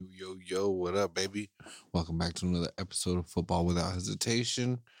Yo, what up, baby? Welcome back to another episode of Football Without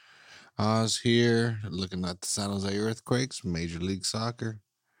Hesitation. Oz here, looking at the San Jose Earthquakes, Major League Soccer.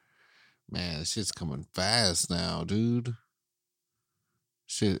 Man, this shit's coming fast now, dude.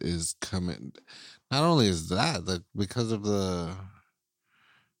 Shit is coming. Not only is that, because of the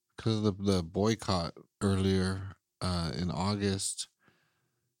boycott earlier in August,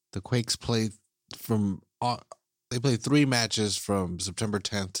 the Quakes they play 3 matches from September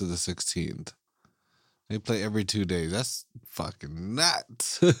 10th to the 16th. They play every 2 days. That's fucking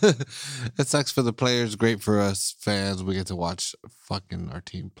nuts. It sucks for the players. Great for us fans. We get to watch fucking our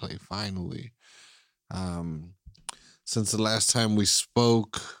team play finally. Um, since the last time we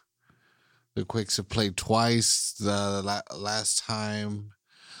spoke, the Quakes have played twice. The last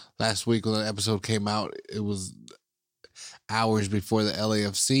week when the episode came out, it was hours before the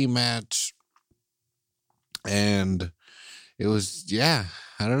LAFC match. And it was, yeah,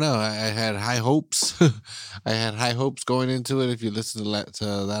 I don't know. I had high hopes. I had high hopes going into it if you listen to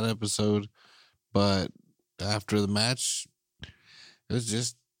that episode. But after the match, it was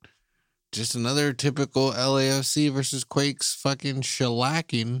just another typical LAFC versus Quakes fucking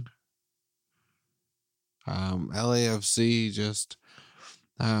shellacking. LAFC just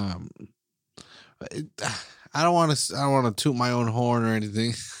I don't want to toot my own horn or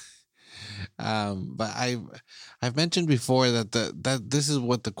anything. But I've mentioned before that this is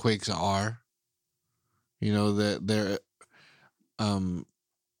what the Quakes are. You know, that they're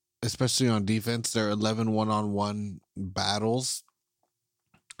especially on defense, they're 11 one-on-one battles,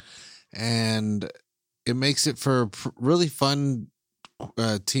 and it makes it for a really fun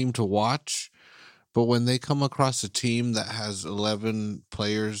team to watch. But when they come across a team that has 11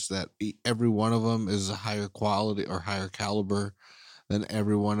 players that every one of them is a higher quality or higher caliber than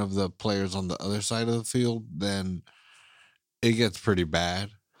every one of the players on the other side of the field, then it gets pretty bad.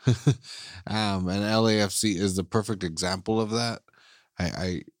 And LAFC is the perfect example of that.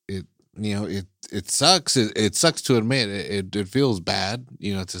 It sucks. It sucks to admit it feels bad,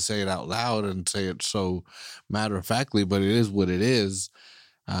 to say it out loud and say it so matter of factly, but it is what it is.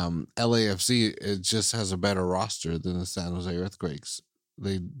 LAFC, it just has a better roster than the San Jose Earthquakes.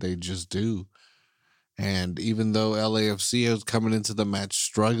 They just do. And even though LAFC was coming into the match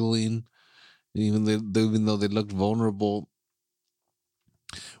struggling, even though they looked vulnerable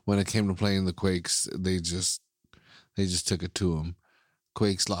when it came to playing the Quakes, they just took it to them.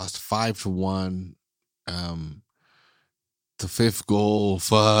 Quakes lost 5-1. The fifth goal,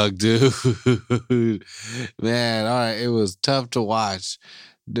 fuck, dude, man. All right, it was tough to watch,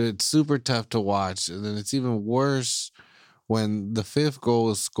 dude. Super tough to watch, and then it's even worse when the fifth goal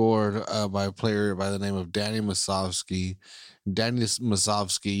was scored by a player by the name of Danny Masovsky. Danny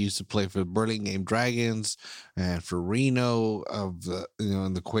Masovsky used to play for the Burlingame Dragons and for Reno of the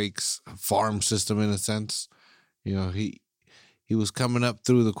in the Quakes farm system in a sense. He was coming up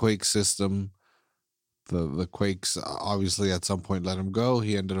through the Quake system. The Quakes obviously at some point let him go.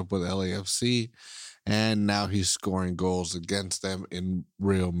 He ended up with LAFC, and now he's scoring goals against them in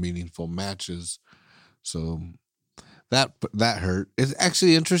real meaningful matches. So that hurt. It's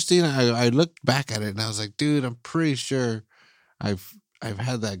actually interesting. I looked back at it and I was like, dude, I'm pretty sure I've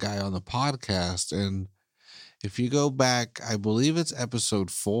had that guy on the podcast. And if you go back, I believe it's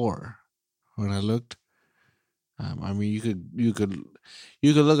episode 4 when I looked. I mean, you could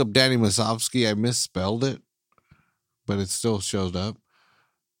look up Danny Masovsky. I misspelled it, but it still showed up.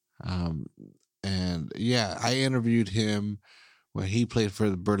 And yeah, I interviewed him when he played for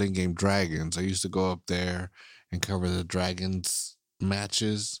the Burlingame Dragons. I used to go up there and cover the Dragons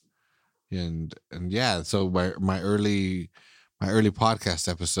matches, and yeah. So my early podcast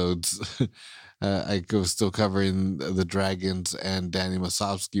episodes, I was still covering the Dragons, and Danny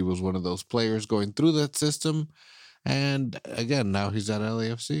Masovsky was one of those players going through that system. And again, now he's at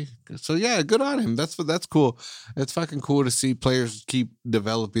LAFC. So yeah, good on him. That's cool. It's fucking cool to see players keep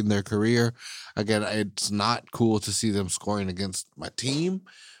developing their career. Again, it's not cool to see them scoring against my team,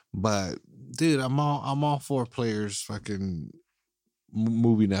 but dude, I'm all for players fucking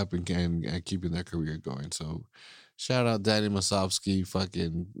moving up and keeping their career going. So shout out Danny Masovsky.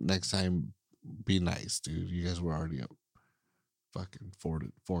 Fucking next time, be nice, dude. You guys were already up fucking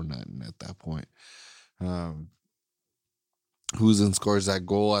 4-0 at that point. Huzen scores that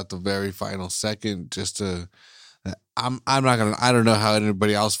goal at the very final second. I'm not gonna. I don't know how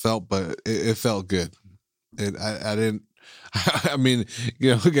anybody else felt, but it felt good. I didn't. I mean,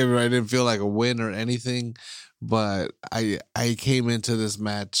 I didn't feel like a win or anything, but I came into this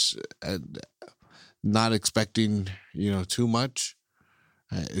match not expecting too much.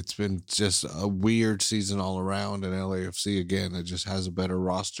 It's been just a weird season all around, and LAFC again, it just has a better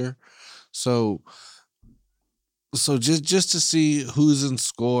roster. So, just to see who's in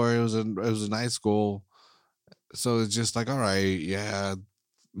score, it was a nice goal. So it's just like, all right, yeah,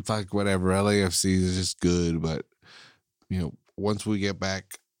 it's like whatever. LAFC is just good, but once we get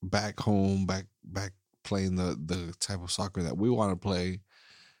back home, back playing the type of soccer that we want to play,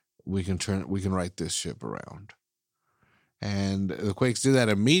 we can right this ship around. And the Quakes did that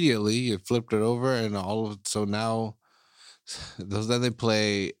immediately. It flipped it over, and so now then they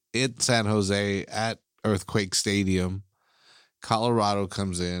play in San Jose at Earthquake Stadium. Colorado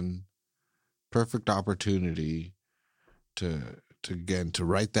comes in, perfect opportunity to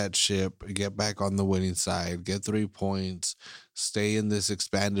right that ship, get back on the winning side, get 3 points, stay in this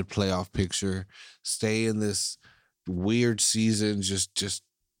expanded playoff picture, stay in this weird season, just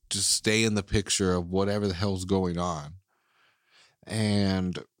stay in the picture of whatever the hell's going on.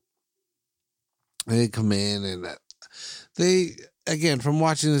 And they come in, and they, again, from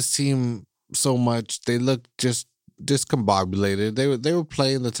watching this team so much, they look just discombobulated. They were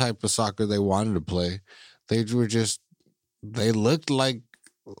playing the type of soccer they wanted to play. They looked like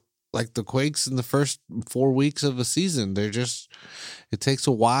the Quakes in the first 4 weeks of a season. It takes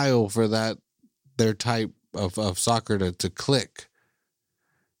a while for their type of soccer to click.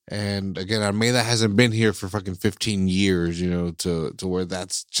 And again, Almeida hasn't been here for fucking 15 years, to where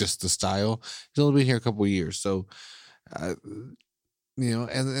that's just the style. He's only been here a couple of years. So, and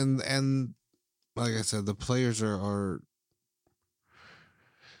like I said, the players are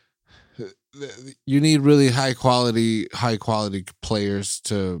you need really high quality players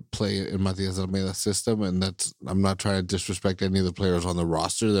to play in Matias Almeida's system, and I'm not trying to disrespect any of the players on the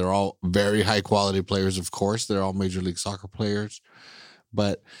roster. They're all very high quality players, of course. They're all Major League Soccer players,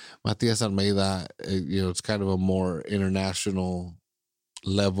 but Matias Almeida, it's kind of a more international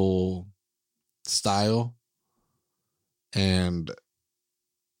level style, and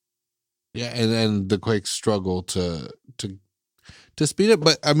yeah, and the Quakes struggle to speed it.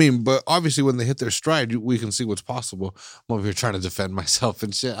 But obviously when they hit their stride, we can see what's possible. I'm over here trying to defend myself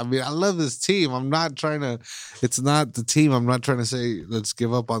and shit. I love this team. It's not the team. I'm not trying to say let's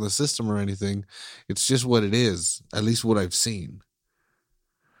give up on the system or anything. It's just what it is, at least what I've seen.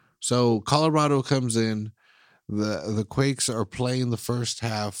 So Colorado comes in. The Quakes are playing the first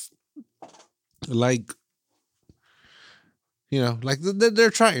half like they're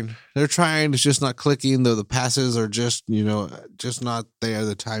trying. They're trying. It's just not clicking. The passes are just not there.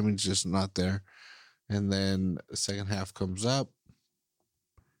 The timing's just not there. And then the second half comes up.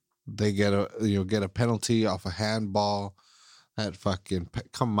 They get a penalty off a handball. That fucking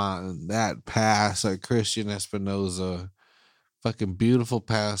come on, that pass at Christian Espinoza, fucking beautiful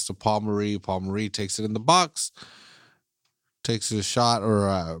pass to Paul Marie. Paul Marie takes it in the box, takes a shot or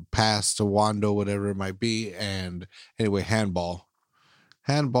a pass to Wando, whatever it might be, and anyway, handball.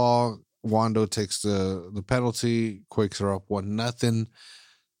 Wando takes the penalty. Quakes are up 1-0.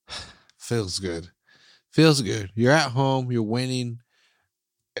 Feels good. You're at home. You're winning.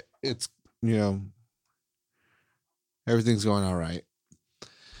 It's everything's going all right.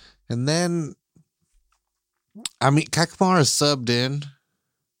 And then, Kakamara subbed in.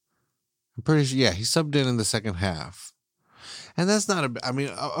 I'm pretty sure, yeah, he subbed in the second half. And that's not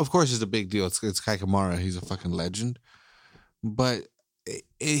of course it's a big deal. It's Kai Kamara. He's a fucking legend. But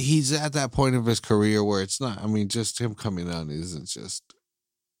he's at that point of his career where it's not, just him coming on isn't just,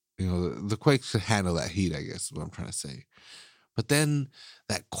 the Quakes could handle that heat, I guess is what I'm trying to say. But then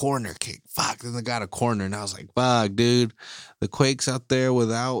that corner kick, then they got a corner, and I was like, fuck, dude. The Quakes out there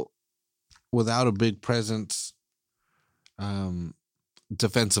without a big presence,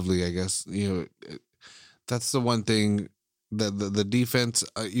 defensively, I guess, that's the one thing. The defense,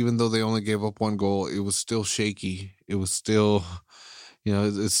 even though they only gave up one goal, it was still shaky. It was still,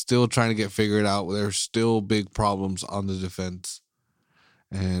 it's still trying to get figured out. There's still big problems on the defense.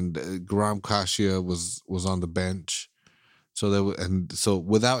 And Guram Kashia was on the bench. So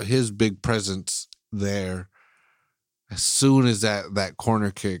without his big presence there, as soon as that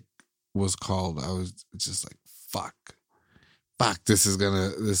corner kick was called, I was just like, fuck, this is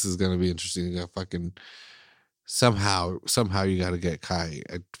gonna be interesting. You got fucking somehow you got to get Kai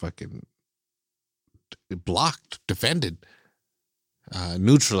fucking blocked, defended,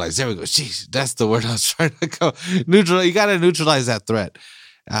 neutralized. There we go. Jeez, that's the word I was trying to go. Neutral. You got to neutralize that threat.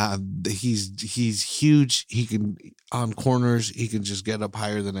 He's huge. He can, on corners, he can just get up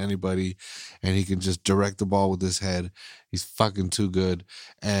higher than anybody, and he can just direct the ball with his head. He's fucking too good.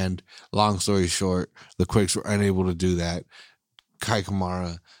 And long story short, the Quakes were unable to do that. Kai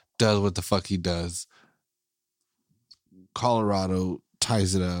Kamara does what the fuck he does. Colorado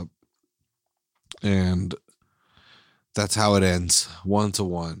ties it up, and that's how it ends,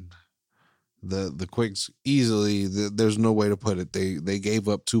 1-1. The Quakes easily. There's no way to put it. They gave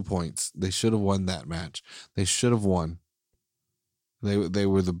up 2 points. They should have won that match. They should have won. They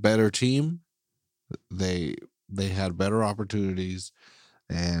were the better team. They had better opportunities,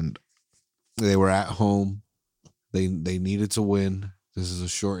 and they were at home. They needed to win. This is a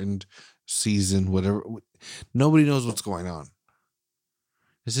shortened season. Whatever. Nobody knows what's going on.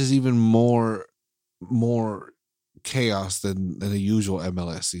 This is even more chaos than a usual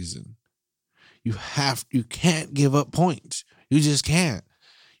MLS season. You can't give up points. You just can't.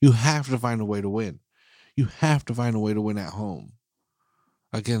 You have to find a way to win. You have to find a way to win at home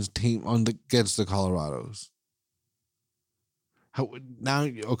against the Colorados. Now,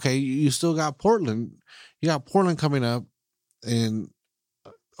 okay, you still got Portland. You got Portland coming up in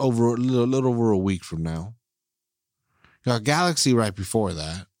over a little over a week from now. You got Galaxy right before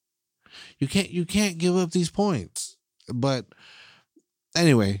that. You can't give up these points. But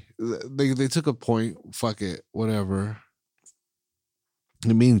anyway, they took a point. Fuck it, whatever.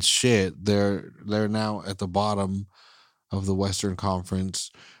 It means shit. They're now at the bottom of the Western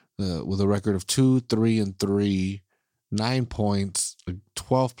Conference with a record of 2-3-3, 9 points,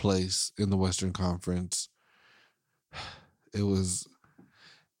 12th place in the Western Conference.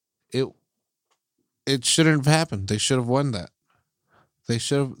 It shouldn't have happened. They should have won that. They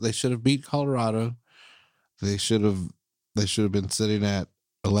should have beat Colorado. They should have been sitting at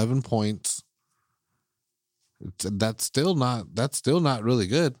 11 points. That's still not really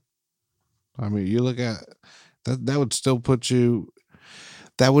good. I mean, you look at that would still put you.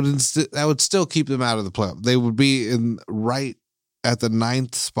 That would still keep them out of the playoff. They would be in right at the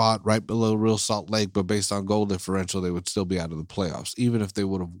 9th spot, right below Real Salt Lake. But based on goal differential, they would still be out of the playoffs, even if they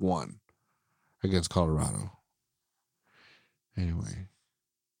would have won against Colorado. Anyway,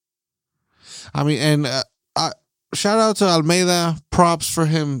 I mean, and shout out to Almeyda. Props for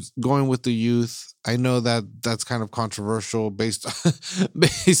him going with the youth. I know that's kind of controversial based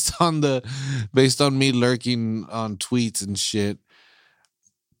on me lurking on tweets and shit.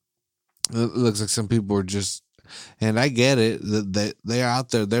 It looks like some people are just, and I get it, that they're out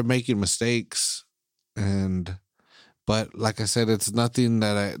there, they're making mistakes, but like I said, it's nothing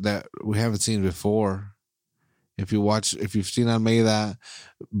that we haven't seen before. If you've seen Almeyda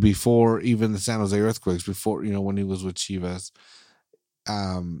before, even the San Jose Earthquakes, before, when he was with Chivas,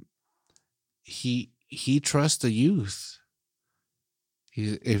 he trusts the youth.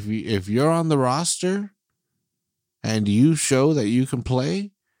 If you're on the roster and you show that you can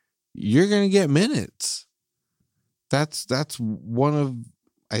play, you're gonna get minutes. That's one of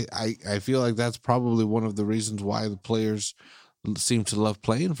I feel like that's probably one of the reasons why the players seem to love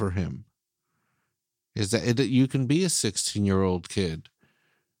playing for him. Is that you can be a 16-year-old kid,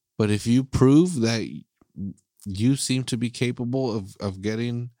 but if you prove that you seem to be capable of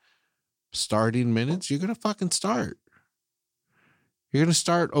getting starting minutes, you're gonna fucking start. You're gonna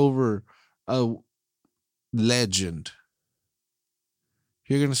start over a legend.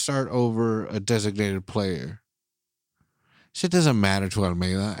 You're gonna start over a designated player. Shit doesn't matter to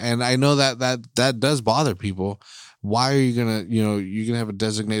Almeyda, and I know that does bother people. Why are you gonna, you're gonna have a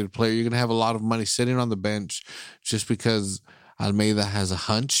designated player? You're gonna have a lot of money sitting on the bench just because Almeyda has a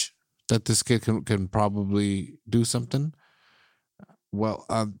hunch that this kid can probably do something. Well,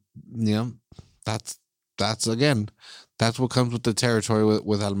 that's again, that's what comes with the territory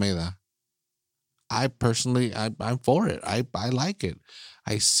with Almeyda. I personally, I'm for it. I like it.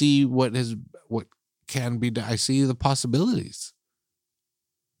 I see what can be done. I see the possibilities.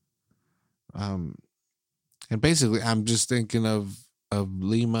 And basically, I'm just thinking of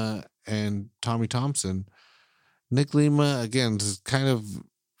Lima and Tommy Thompson. Nick Lima, again, his kind of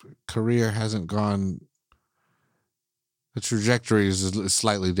career hasn't gone. The trajectory is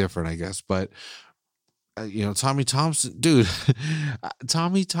slightly different, I guess, but Tommy Thompson, dude,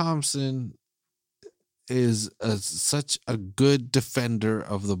 Tommy Thompson is such a good defender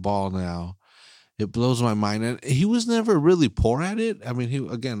of the ball now. It blows my mind. And he was never really poor at it. I mean,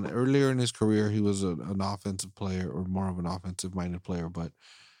 earlier in his career, he was an offensive player, or more of an offensive-minded player. But,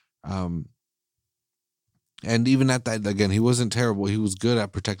 and even at that, again, he wasn't terrible. He was good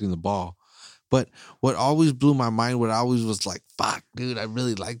at protecting the ball. But what always blew my mind, what I always was like, fuck, dude, I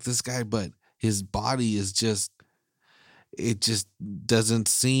really like this guy, but his body is it just doesn't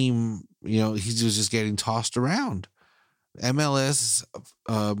seem, he's just getting tossed around. MLS,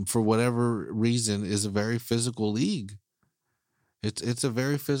 for whatever reason, is a very physical league. It's a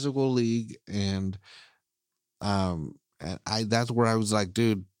very physical league, and that's where I was like,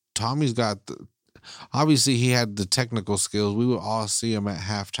 dude, Tommy's got obviously he had the technical skills. We would all see him at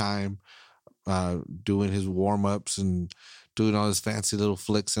halftime, doing his warm ups and doing all his fancy little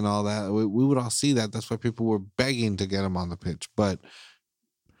flicks and all that. We would all see that. That's why people were begging to get him on the pitch. But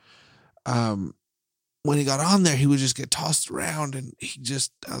um, when he got on there, he would just get tossed around, and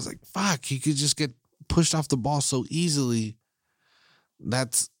I was like, fuck, he could just get pushed off the ball so easily.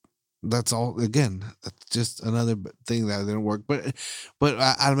 That's all. Again, that's just another thing that didn't work. But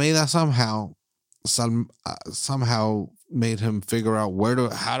Almeida somehow made him figure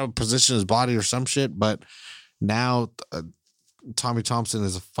out how to position his body or some shit. But now Tommy Thompson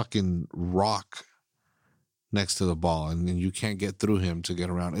is a fucking rock next to the ball, and you can't get through him to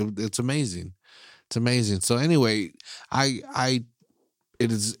get around. It's amazing. It's amazing. So anyway,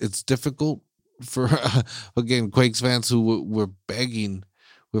 it's difficult for again Quakes fans who were begging.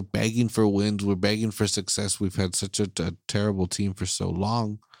 We're begging for wins. We're begging for success. We've had such a terrible team for so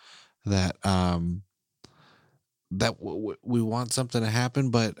long that we want something to happen.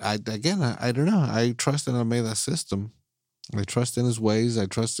 But I don't know. I trust in Almeida's system. I trust in his ways. I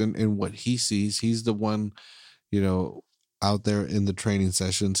trust in what he sees. He's the one, out there in the training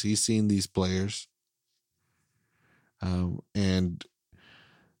sessions. He's seeing these players. And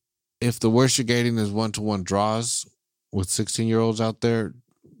if the worst you're getting is 1-to-1 draws with 16-year-olds out there,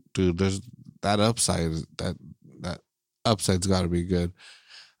 dude, there's that upside. That upside's got to be good.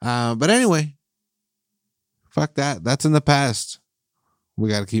 But anyway, fuck that. That's in the past. We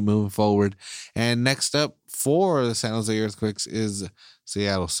got to keep moving forward. And next up for the San Jose Earthquakes is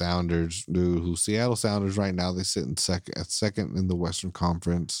Seattle Sounders, dude. Who Seattle Sounders right now, they sit in second in the Western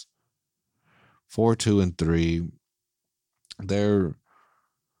Conference, 4-2-3. They're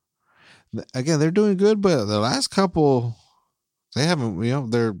doing good, but the last couple, they haven't.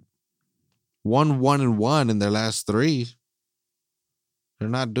 They're 1-1-1 in their last three. They're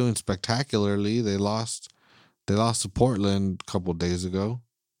not doing spectacularly. They lost to Portland a couple days ago.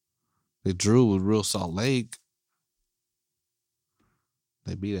 They drew with Real Salt Lake.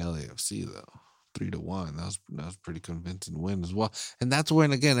 They beat LAFC though, 3-1. That was a pretty convincing win as well. And that's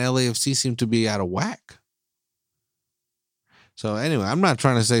when again LAFC seemed to be out of whack. So anyway, I'm not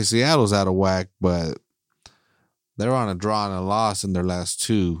trying to say Seattle's out of whack, but they're on a draw and a loss in their last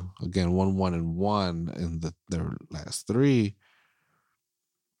two. Again, 1-1-1 in their last three.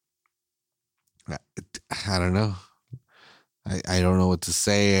 I don't know. I don't know what to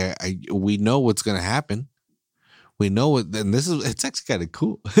say. We know what's going to happen. We know what, and it's actually kind of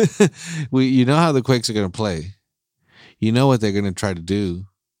cool. You know how the Quakes are going to play. You know what they're going to try to do.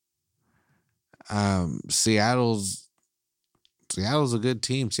 Seattle's a good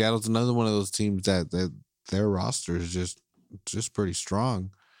team. Seattle's another one of those teams that their roster is just pretty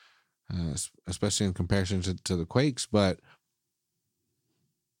strong, especially in comparison to the Quakes. But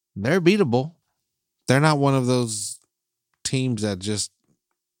they're beatable. They're not one of those teams that just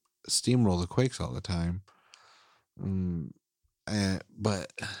steamroll the Quakes all the time.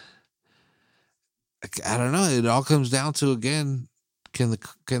 But I don't know. It all comes down to, again, can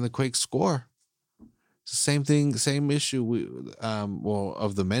the Quakes score? It's the same thing, same issue.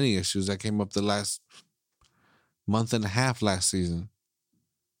 Of the many issues that came up the last month and a half last season.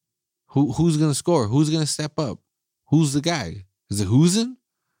 Who's gonna score? Who's gonna step up? Who's the guy? Is it Husen?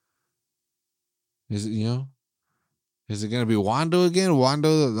 Is it Is it gonna be Wando again?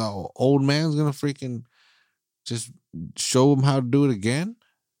 Wando, the old man's gonna freaking just show him how to do it again?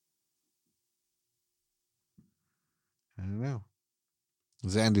 I don't know.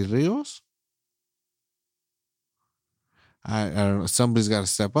 Is it Andy Rios? I don't know. Somebody's got to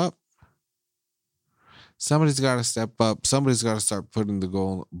step up. Somebody's got to step up. Somebody's got to start putting the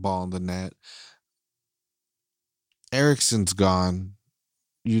ball in the net. Ericsson's gone.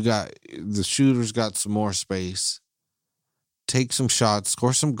 You got the shooters got some more space. Take some shots,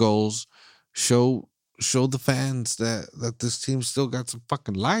 score some goals, show the fans that this team still got some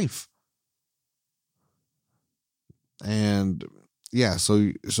fucking life. And yeah,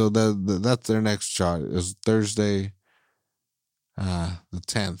 so that's their next shot is Thursday, the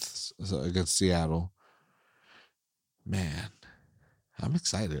 10th against Seattle. Man, I'm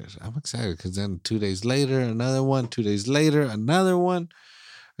excited. Because then 2 days later, another one. 2 days later, another one.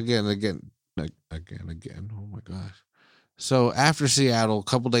 Again. Oh my gosh. So after Seattle, a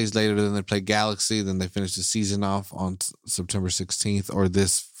couple days later, then they play Galaxy. Then they finish the season off on September 16th, or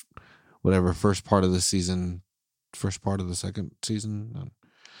this, whatever, first part of the second season.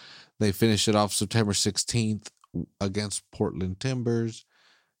 They finish it off September 16th against Portland Timbers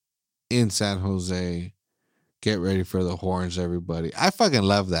in San Jose. Get ready for the horns, everybody. I fucking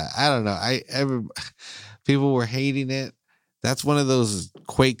love that. I don't know. People were hating it. That's one of those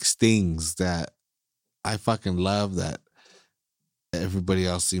Quakes things that I fucking love that everybody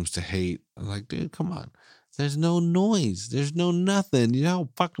else seems to hate. I'm like, dude, come on. There's no noise. There's no nothing. You know how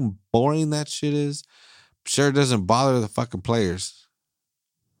fucking boring that shit is? Sure, it doesn't bother the fucking players.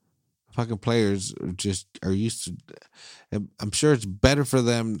 Fucking players are used to. I'm sure it's better for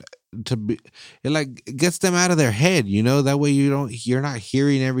them to be. It like gets them out of their head, you know. That way you're not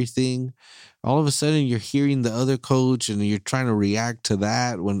hearing everything. All of a sudden, you're hearing the other coach, and you're trying to react to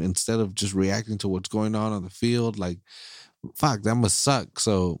that when instead of just reacting to what's going on the field. Like, fuck, that must suck.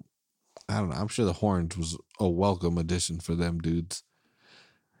 So I don't know. I'm sure the horns was a welcome addition for them dudes,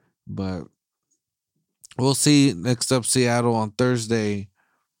 but we'll see. Next up, Seattle on Thursday,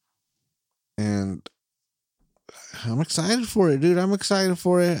 and I'm excited for it, dude. I'm excited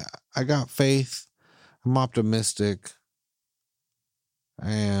for it. I got faith. I'm optimistic,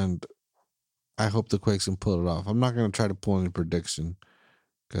 and I hope the Quakes can pull it off. I'm not going to try to pull any prediction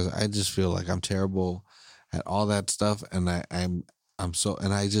because I just feel like I'm terrible at all that stuff, and I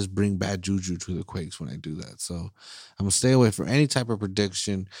just bring bad juju to the Quakes when I do that. So I'm gonna stay away from any type of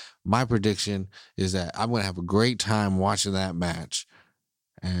prediction. My prediction is that I'm gonna have a great time watching that match,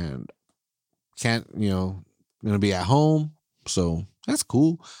 and gonna be at home, so that's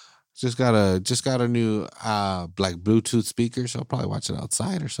cool. Just got a new like Bluetooth speaker, so I'll probably watch it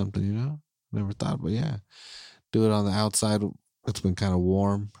outside or something, Never thought, but yeah. Do it on the outside. It's been kind of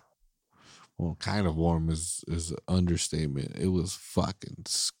warm. Well, kind of warm is an understatement. It was fucking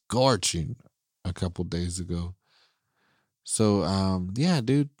scorching a couple days ago. So yeah,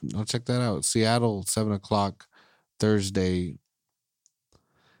 dude, I'll check that out. Seattle, 7 o'clock Thursday.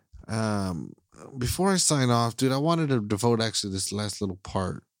 Um, Before I sign off, dude, I wanted to devote actually this last little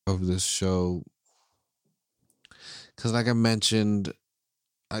part of this show because, like I mentioned,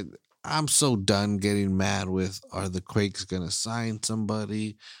 I I'm so done getting mad with are the Quakes gonna sign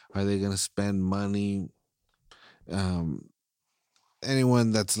somebody? Are they gonna spend money? Um,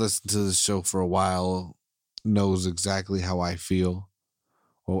 Anyone that's listened to this show for a while knows exactly how I feel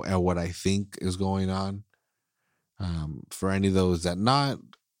and what I think is going on. For any of those that not,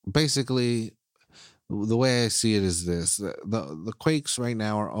 basically, the way I see it is this: the Quakes right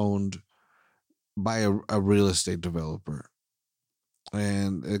now are owned by a real estate developer,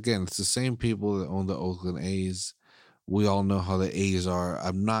 and again, it's the same people that own the Oakland A's. We all know how the A's are.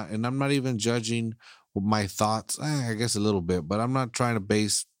 I'm not even judging my thoughts. I guess a little bit, but I'm not trying to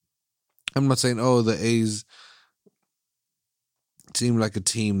base. I'm not saying, oh, the A's seem like a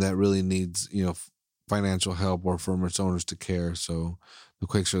team that really needs, financial help or from its owners to care. So the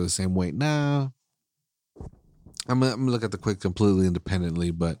Quakes are the same way. Nah, I'm gonna look at the Quakes completely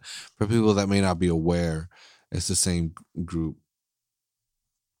independently, but for people that may not be aware, it's the same group.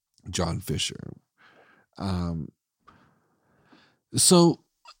 John Fisher. Um, so,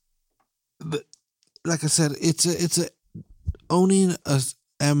 the, like I said, it's a owning a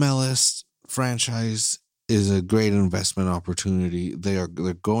MLS franchise is a great investment opportunity. They're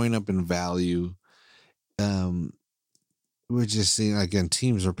going up in value. Um, we're just seeing again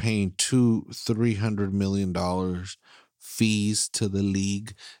teams are paying $200-300 million fees to the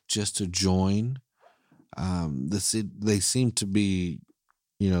league just to join. They seem to be,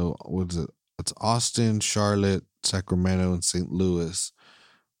 what's it? It's Austin, Charlotte, Sacramento, and St. Louis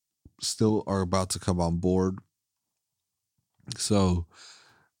still are about to come on board. So,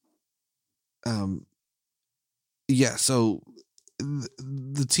 um, yeah. So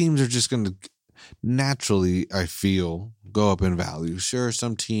the teams are just going to naturally, I feel, go up in value. Sure,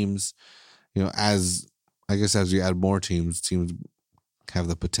 some teams, as I guess as you add more teams have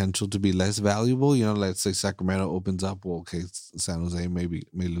the potential to be less valuable. Let's say Sacramento opens up. Well, okay, San Jose may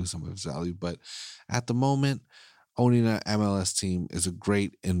lose some of its value, but at the moment, owning an MLS team is a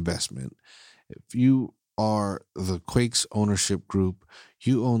great investment. If you are the Quakes ownership group,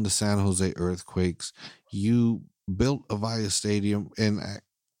 you own the San Jose Earthquakes. You built Avaya Stadium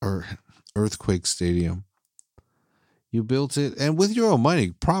or Earthquake Stadium. You built it, and with your own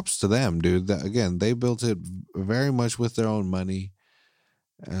money. Props to them, dude. Again, they built it very much with their own money.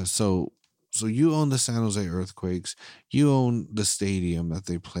 So you own the San Jose Earthquakes. You own the stadium that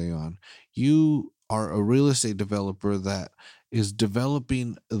they play on. You are a real estate developer that is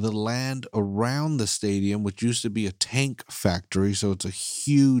developing the land around the stadium, which used to be a tank factory. So it's a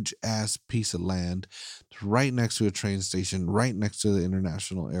huge ass piece of land. It's right next to a train station, right next to the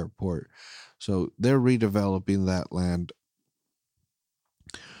international airport. So they're redeveloping that land.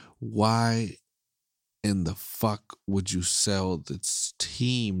 Why in the fuck would you sell this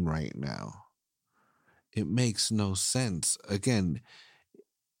team right now? It makes no sense. Again,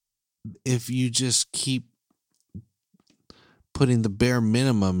 if you just keep putting the bare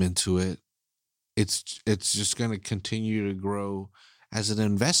minimum into it, it's just going to continue to grow as an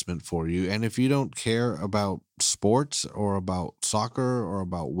investment for you. And if you don't care about sports or about soccer or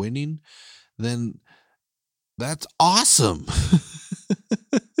about winning, then that's awesome.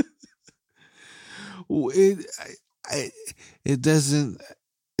 it I, it doesn't.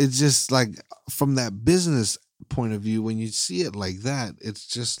 It's just like from that business point of view, when you see it like that, it's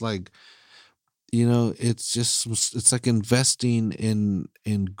just like, it's like investing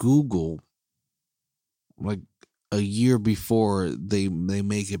in Google, like a year before they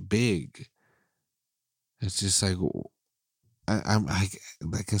make it big. It's just like, I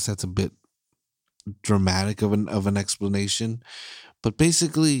guess that's a bit dramatic of an explanation, but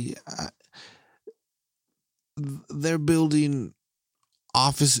basically, they're building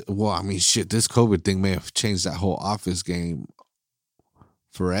office. Well, I mean, shit, this COVID thing may have changed that whole office game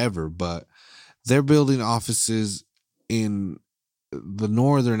forever, but they're building offices in the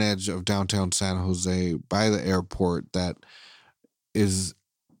northern edge of downtown San Jose by the airport. That is,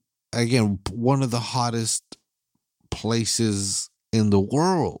 again, one of the hottest places in the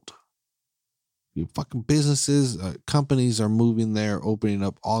world. You fucking businesses, companies are moving there, opening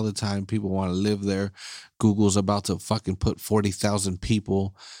up all the time. People want to live there. Google's about to fucking put 40,000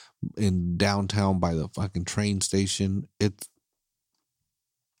 people in downtown by the fucking train station. The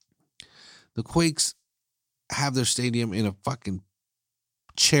Quakes have their stadium in a fucking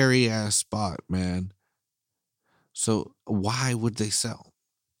cherry ass spot, man. So why would they sell?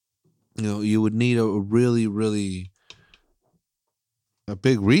 You would need a really, really a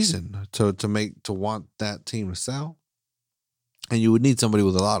big reason to want that team to sell, and you would need somebody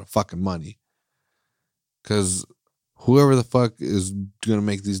with a lot of fucking money, because whoever the fuck is gonna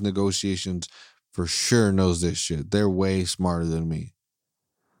make these negotiations for sure knows this shit. They're way smarter than me.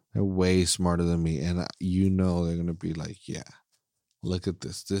 They're way smarter than me, and they're gonna be like, yeah, look at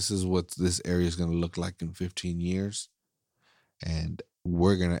this. This is what this area is gonna look like in 15 years, and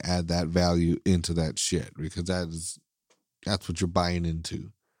we're gonna add that value into that shit, because that's what you're buying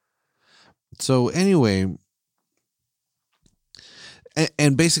into. So anyway,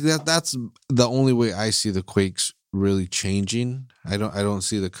 and basically that's the only way I see the Quakes really changing. I don't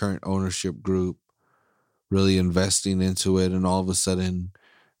see the current ownership group really investing into it, and all of a sudden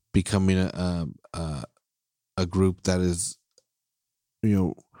becoming a group that is, you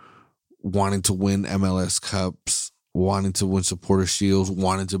know wanting to win MLS Cups, wanting to win supporter shields,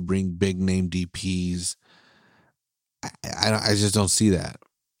 wanting to bring big name DPs. I just don't see that.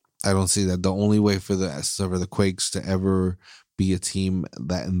 I don't see that. The only way for the Quakes to ever be a team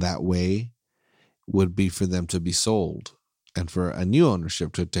that in that way would be for them to be sold, and for a new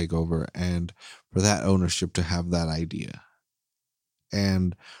ownership to take over, and for that ownership to have that idea.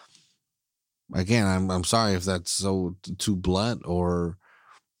 And again, I'm sorry if that's so too blunt, or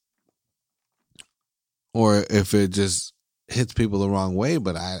if it just hits people the wrong way,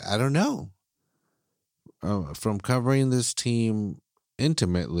 but I don't know. From covering this team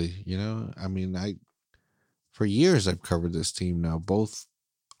intimately, I mean, for years I've covered this team now, both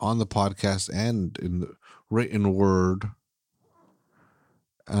on the podcast and in the written word.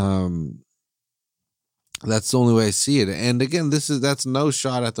 Um, that's the only way I see it. And again, that's no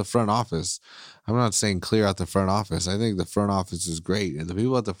shot at the front office. I'm not saying clear out the front office. I think the front office is great, and the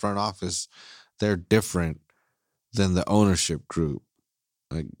people at the front office, they're different than the ownership group.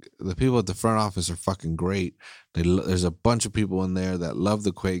 Like, the people at the front office are fucking great. There's a bunch of people in there that love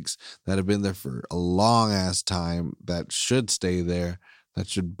the Quakes, that have been there for a long ass time, that should stay there, that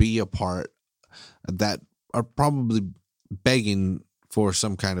should be a part, that are probably begging for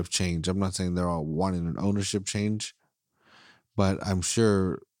some kind of change. I'm not saying they're all wanting an ownership change, but I'm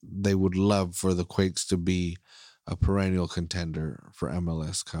sure they would love for the Quakes to be a perennial contender for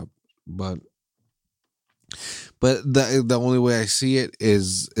MLS Cup. But the only way I see it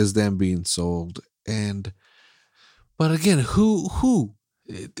is them being sold. And but again, who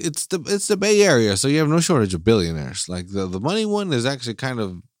it's the Bay Area, so you have no shortage of billionaires. Like, the money one is actually kind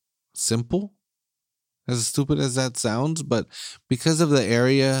of simple, as stupid as that sounds, but because of the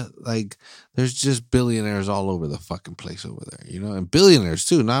area, like, there's just billionaires all over the fucking place over there, and billionaires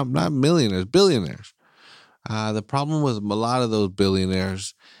too, not millionaires, billionaires. The problem with a lot of those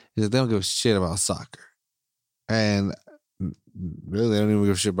billionaires is that they don't give a shit about soccer, and really, they don't even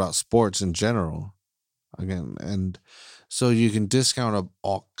give a shit about sports in general. Again, and so you can discount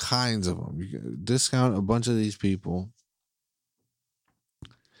all kinds of them. You can discount a bunch of these people,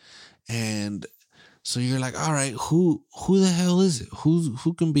 and so you're like, all right, who the hell is it?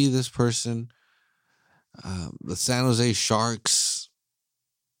 Who can be this person? The San Jose Sharks,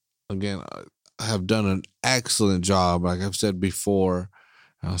 again, have done an excellent job. Like I've said before,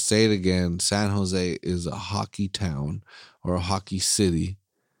 I'll say it again. San Jose is a hockey town or a hockey city.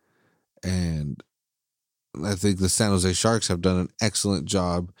 And I think the San Jose Sharks have done an excellent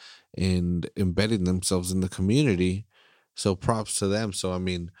job in embedding themselves in the community. So props to them. So I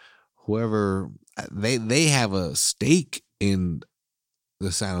mean, whoever they have a stake in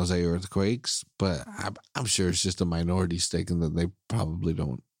the San Jose Earthquakes, but I'm sure it's just a minority stake, and that they probably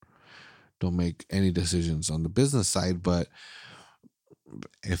don't make any decisions on the business side. But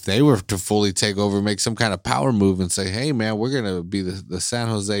if they were to fully take over, make some kind of power move and say, hey, man, we're going to be the San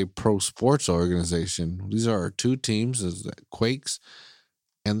Jose Pro Sports Organization. These are our two teams, is the Quakes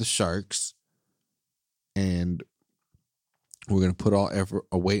and the Sharks. And we're going to put all effort,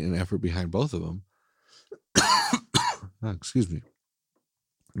 weight and effort behind both of them. Excuse me.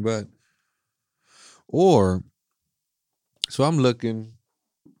 But, or, so I'm looking,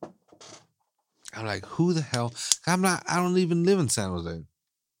 I'm like, who the hell? I don't even live in San Jose.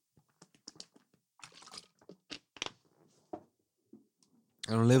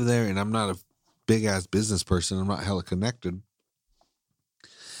 I don't live there, and I'm not a big ass business person. I'm not hella connected.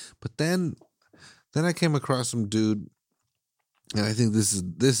 But then I came across some dude, and I think this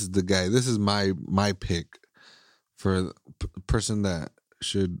is the guy. This is my pick for the person that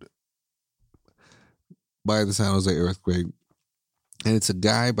should buy the San Jose Earthquake, and it's a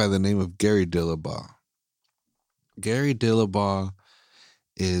guy by the name of Gary Dillabaugh. Gary Dillabaugh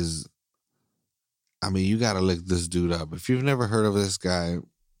is, I mean, you got to look this dude up. If you've never heard of this guy,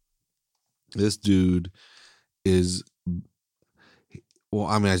 this dude is, well,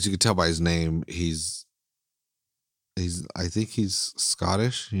 I mean, as you can tell by his name, he's I think he's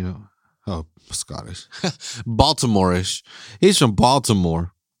Scottish, you know. Oh, Scottish. Baltimore-ish. He's from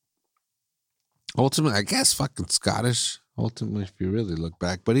Baltimore. Ultimately, I guess fucking Scottish. Ultimately, if you really look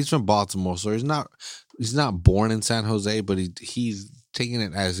back. But he's from Baltimore, so he's not born in San Jose, but he's taking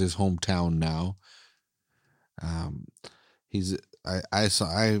it as his hometown now. He's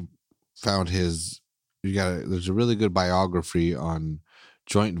I found his, there's a really good biography on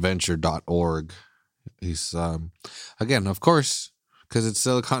jointventure.org. He's again, of course, because it's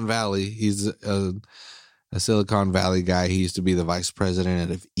Silicon Valley. He's a Silicon Valley guy. He used to be the vice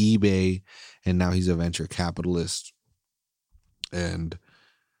president of eBay, and now he's a venture capitalist. And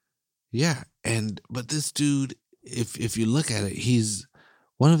yeah, but this dude, if you look at it, he's,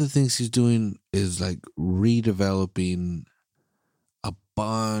 one of the things he's doing is like redeveloping a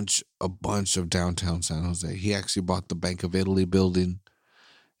bunch of downtown San Jose. He actually bought the Bank of Italy building.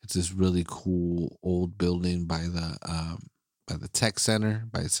 It's this really cool old building by the tech center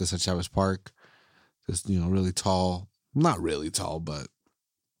by Cesar Chavez Park. This, you know, really tall, not really tall, but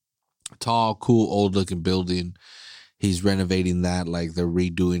tall, cool, old looking building. He's renovating that, like they're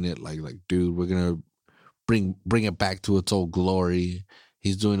redoing it. Like dude, we're gonna bring it back to its old glory.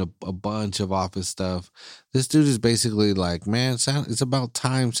 He's doing a bunch of office stuff. This dude is basically like, man, it's about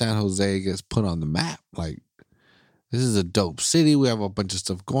time San Jose gets put on the map. Like, this is a dope city. We have a bunch of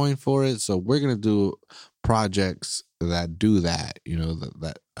stuff going for it. So we're going to do projects that do that, you know,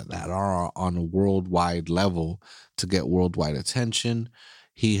 that are on a worldwide level to get worldwide attention.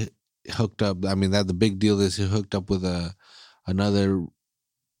 He hooked up, I mean, that the big deal is he hooked up with another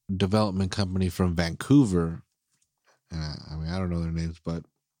development company from Vancouver. I mean, I don't know their names, but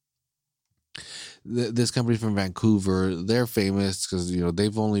this company from Vancouver, they're famous because, you know,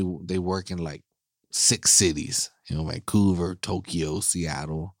 they work in like 6 cities, you know, Vancouver, Tokyo,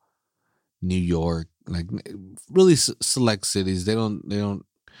 Seattle, New York, like really select cities. They don't,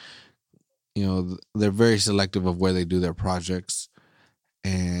 you know, they're very selective of where they do their projects.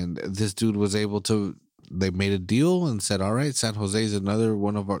 And this dude was able to, they made a deal and said, all right, San Jose is another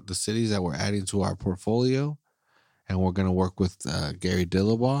one of the cities that we're adding to our portfolio. And we're going to work with Gary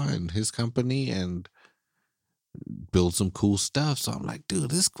Dillabaugh and his company and build some cool stuff. So I'm like,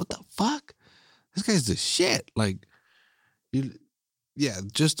 dude, what the fuck? This guy's the shit. Like, yeah,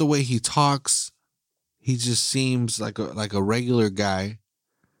 just the way he talks, he just seems like a regular guy.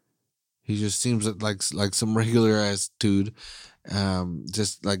 He just seems like some regular ass dude.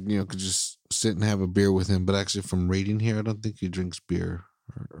 Just like, you know, could just sit and have a beer with him. But actually, from reading here, I don't think he drinks beer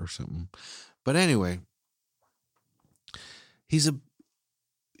or something. But anyway, he's a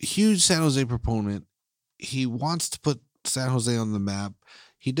huge San Jose proponent. He wants to put San Jose on the map.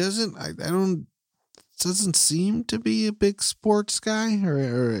 He doesn't. I don't. Doesn't seem to be a big sports guy,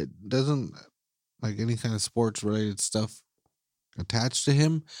 or it doesn't like any kind of sports related stuff attached to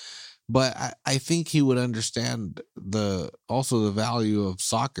him. But I think he would understand also the value of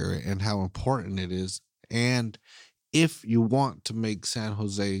soccer and how important it is. And if you want to make San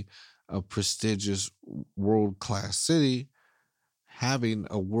Jose a prestigious world class city, having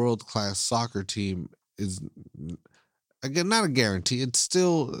a world-class soccer team is, again, not a guarantee. It's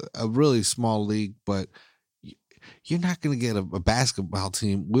still a really small league, but you're not going to get a basketball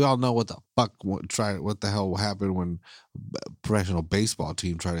team. We all know what the fuck what the hell happened when professional baseball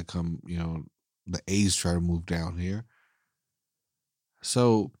team try to come. The A's try to move down here.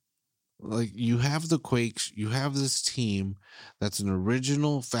 So, like, you have the Quakes, you have this team that's an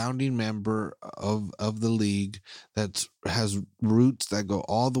original founding member of the league that has roots that go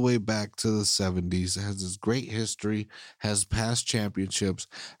all the way back to the 70s. It has this great history, has past championships,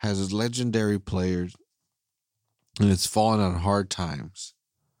 has its legendary players, and it's fallen on hard times.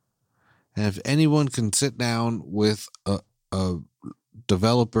 And if anyone can sit down with a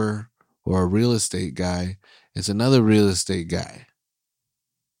developer or a real estate guy, it's another real estate guy.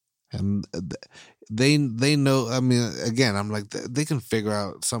 And they know. I mean, again, I'm like, they can figure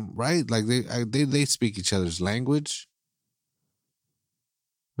out some, right. Like they speak each other's language.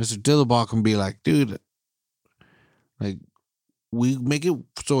 Mr. Dillabaugh can be like, dude, like, we make it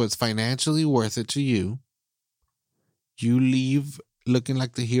so it's financially worth it to you. You leave looking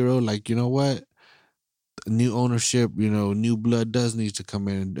like the hero. Like, you know what? New ownership, new blood does need to come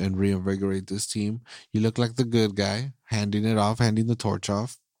in and reinvigorate this team. You look like the good guy, handing the torch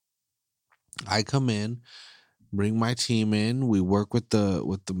off. I come in, bring my team in. We work with the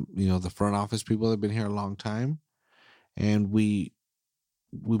the front office people that have been here a long time, and we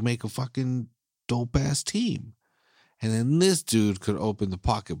make a fucking dope ass team. And then this dude could open the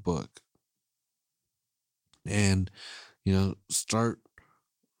pocketbook and start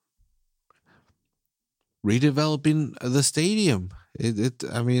redeveloping the stadium.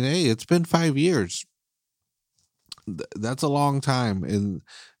 I mean, hey, it's been 5 years. That's a long time. And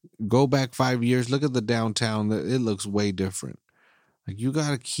go back 5 years, look at the downtown. It looks way different. Like, you got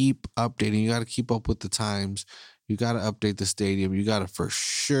to keep updating. You got to keep up with the times. You got to update the stadium. You got to for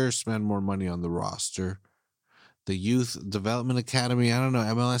sure spend more money on the roster. The Youth Development Academy, I don't know.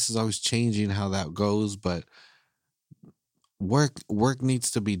 MLS is always changing how that goes, but work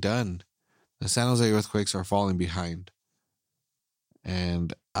needs to be done. The San Jose Earthquakes are falling behind.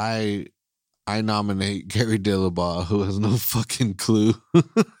 And I nominate Gary Dillabaugh, who has no fucking clue.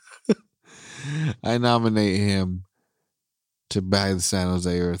 I nominate him to buy the San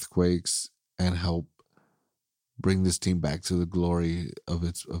Jose Earthquakes and help bring this team back to the glory of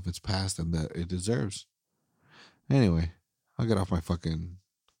its past and that it deserves. Anyway, I'll get off my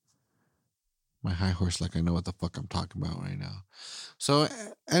high horse like I know what the fuck I'm talking about right now. So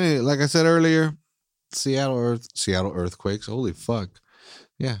anyway, like I said earlier, Seattle Earthquakes. Holy fuck.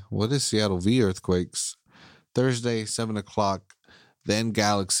 Yeah, what is Seattle v Earthquakes? Thursday, 7:00. Then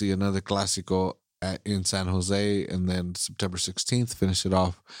Galaxy, another Clásico in San Jose. And then September 16th, finish it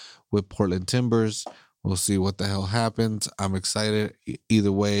off with Portland Timbers. We'll see what the hell happens. I'm excited.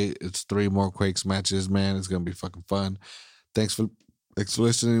 Either way, it's 3 more Quakes matches, man. It's going to be fucking fun. Thanks for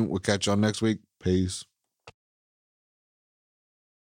listening. We'll catch y'all next week. Peace.